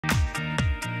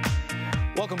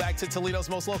Welcome back to Toledo's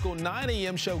most local 9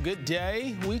 a.m. show. Good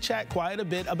day. We chat quite a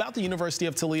bit about the University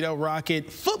of Toledo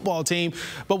Rocket football team,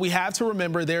 but we have to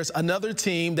remember there's another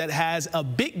team that has a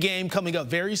big game coming up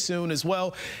very soon as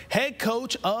well. Head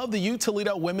coach of the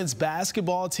UToledo women's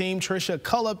basketball team, Tricia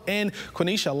Cullop and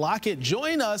Quinesha Lockett,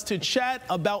 join us to chat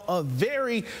about a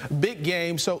very big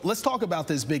game. So let's talk about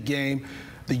this big game,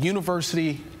 the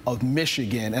University of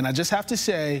Michigan. And I just have to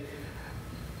say,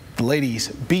 the ladies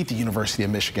beat the University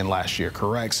of Michigan last year,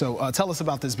 correct? So tell us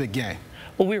about this big game.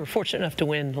 Well, we were fortunate enough to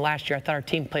win last year. I thought our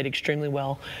team played extremely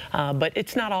well, but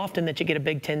it's not often that you get a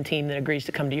Big Ten team that agrees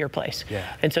to come to your place.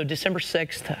 Yeah. And so December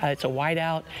 6th, it's a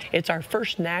whiteout. It's our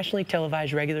first nationally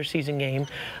televised regular season game,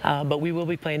 but we will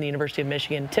be playing the University of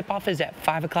Michigan. Tip-off is at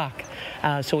 5 o'clock,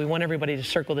 so we want everybody to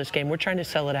circle this game. We're trying to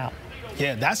sell it out.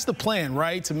 Yeah, that's the plan,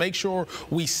 right? To make sure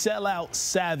we sell out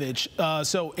Savage.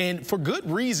 And for good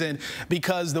reason,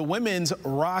 because the women's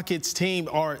Rockets team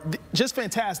are just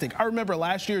fantastic. I remember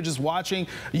last year just watching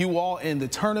you all in the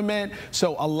tournament.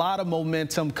 So a lot of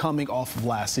momentum coming off of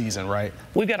last season, right?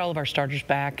 We've got all of our starters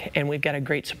back, and we've got a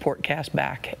great support cast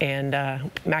back, and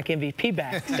MAC MVP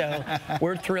back. So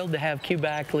we're thrilled to have Q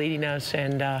back leading us,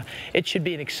 and it should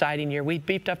be an exciting year. We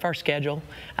beefed up our schedule,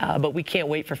 but we can't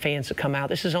wait for fans to come out.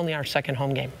 This is only our second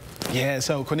home game. Yeah,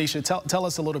 so Quinesha, tell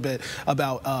us a little bit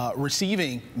about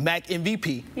receiving MAC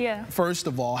MVP. Yeah. First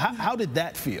of all, how did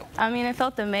that feel? I mean, it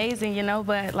felt amazing, you know,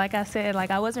 but like I said,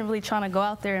 I wasn't really trying to go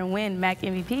out there and win MAC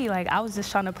MVP. I was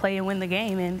just trying to play and win the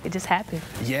game, and it just happened.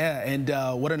 Yeah, and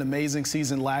what an amazing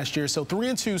season last year. So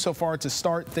 3-2 so far to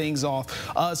start things off.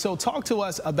 So talk to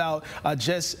us about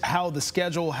just how the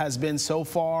schedule has been so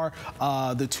far,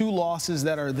 the 2 losses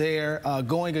that are there,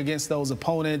 going against those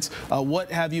opponents.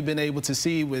 What have you been able to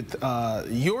see with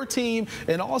your team,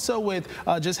 and also with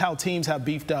just how teams have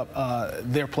beefed up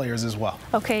their players as well?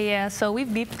 Okay, yeah, so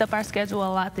we've beefed up our schedule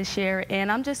a lot this year,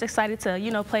 and I'm just excited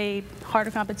to, play harder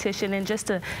competition and just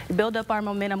to build up our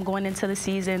momentum going into the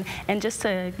season, and just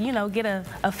to, get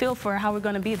a feel for how we're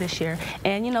going to be this year.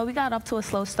 And, we got up to a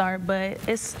slow start, but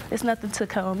it's nothing to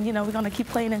come. We're going to keep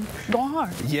playing and going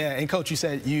hard. Yeah, and Coach, you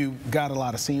said you got a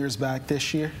lot of seniors back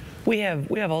this year? We have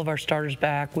all of our starters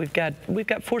back. We've got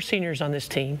 4 seniors on this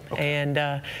team, okay.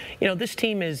 And this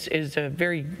team is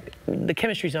the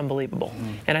chemistry is unbelievable,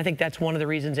 and I think that's one of the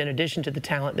reasons. In addition to the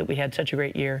talent that we had such a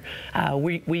great year,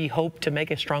 we hope to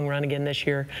make a strong run again this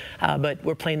year, but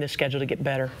we're playing this schedule to get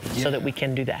better so that we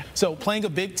can do that. So playing a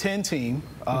Big Ten team,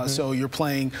 so you're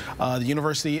playing the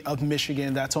University of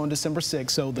Michigan. That's on December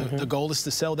 6th. So the goal is to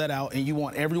sell that out, and you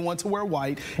want everyone to wear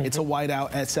white. It's a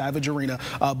whiteout at Savage Arena,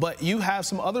 but you have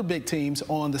some other big teams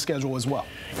on the schedule as well.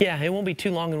 Yeah, it won't be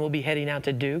too long and we'll be heading out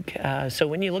to Duke. So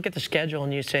when you look at the schedule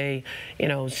and you say,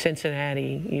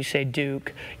 Cincinnati, you say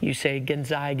Duke, you say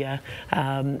Gonzaga,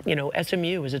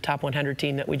 SMU is a top 100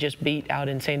 team that we just beat out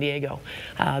in San Diego.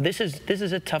 This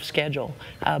is a tough schedule,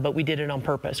 but we did it on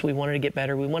purpose. We wanted to get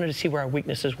better. We wanted to see where our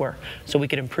weaknesses were so we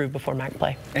could improve before MAC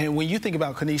play. And when you think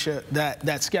about, Quinesha,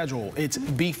 that schedule, it's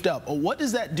beefed up. What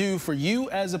does that do for you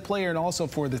as a player and also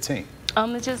for the team?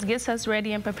 It just gets us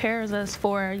ready and prepares us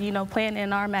for, playing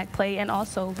in our MAC play and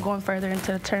also going further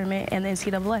into the tournament and the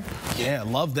NCAA. Yeah,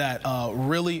 love that.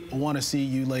 Really want to see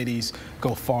you ladies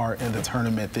go far in the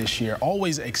tournament this year.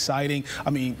 Always exciting. I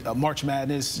mean, March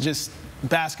Madness, just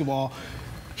basketball.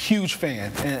 Huge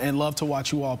fan and love to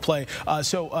watch you all play.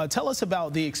 So tell us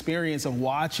about the experience of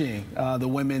watching the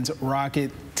women's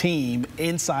Rocket team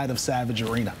inside of Savage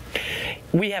Arena.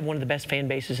 We have one of the best fan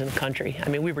bases in the country. I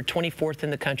mean, we were 24th in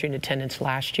the country in attendance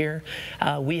last year.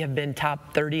 We have been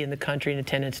top 30 in the country in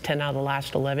attendance 10 out of the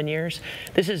last 11 years.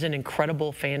 This is an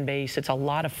incredible fan base. It's a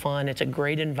lot of fun. It's a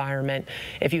great environment.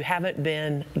 If you haven't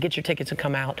been, get your tickets and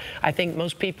come out. I think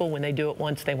most people, when they do it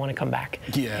once, they want to come back.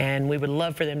 Yeah. And we would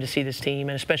love for them to see this team,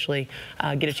 and especially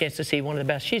get a chance to see one of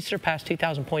the best. She's surpassed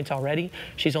 2,000 points already.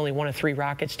 She's only one of 3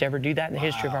 Rockets to ever do that in the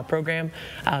history of our program.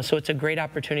 So it's a great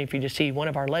opportunity for you to see one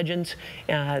of our legends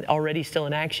already still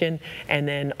in action, and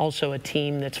then also a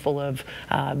team that's full of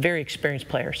very experienced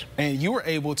players. And you were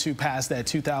able to pass that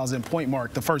 2,000 point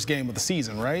mark the first game of the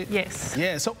season, right? Yes.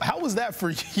 Yeah, so how was that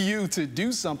for you to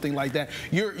do something like that?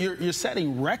 You're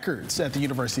setting records at the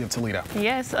University of Toledo.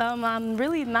 Yes, I'm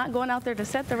really not going out there to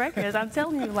set the records. I'm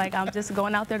telling you, I'm just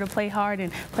going out there to play hard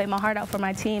and play my heart out for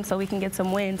my team so we can get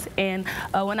some wins. And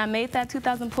when I made that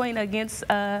 2,000 point against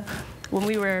when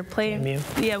we were playing,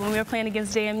 JMU. yeah, when we were playing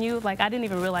against JMU, like I didn't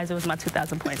even realize it was my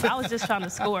 2,000 points. I was just trying to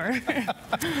score.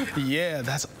 Yeah,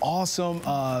 that's awesome.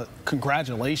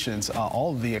 Congratulations,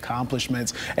 all of the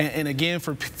accomplishments. And again,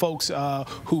 for folks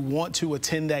who want to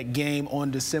attend that game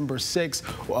on December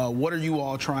 6th, what are you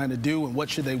all trying to do, and what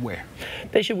should they wear?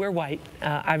 They should wear white.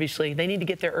 Obviously, they need to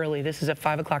get there early. This is a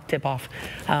 5 o'clock tip-off,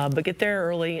 but get there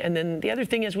early. And then the other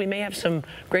thing is we may have some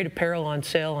great apparel on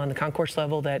sale on the concourse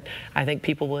level that I think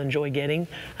people will enjoy getting.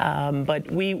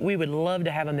 But we would love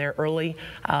to have them there early,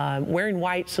 wearing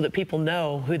white so that people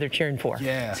know who they're cheering for,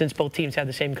 since both teams have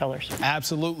the same colors.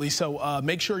 Absolutely. So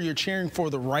make sure you're cheering for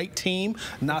the right team,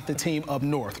 not the team up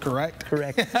north, correct?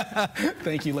 Correct.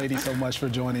 Thank you, ladies, so much for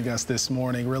joining us this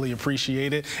morning. Really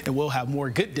appreciate it. And we'll have more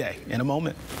Good Day in a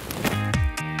moment.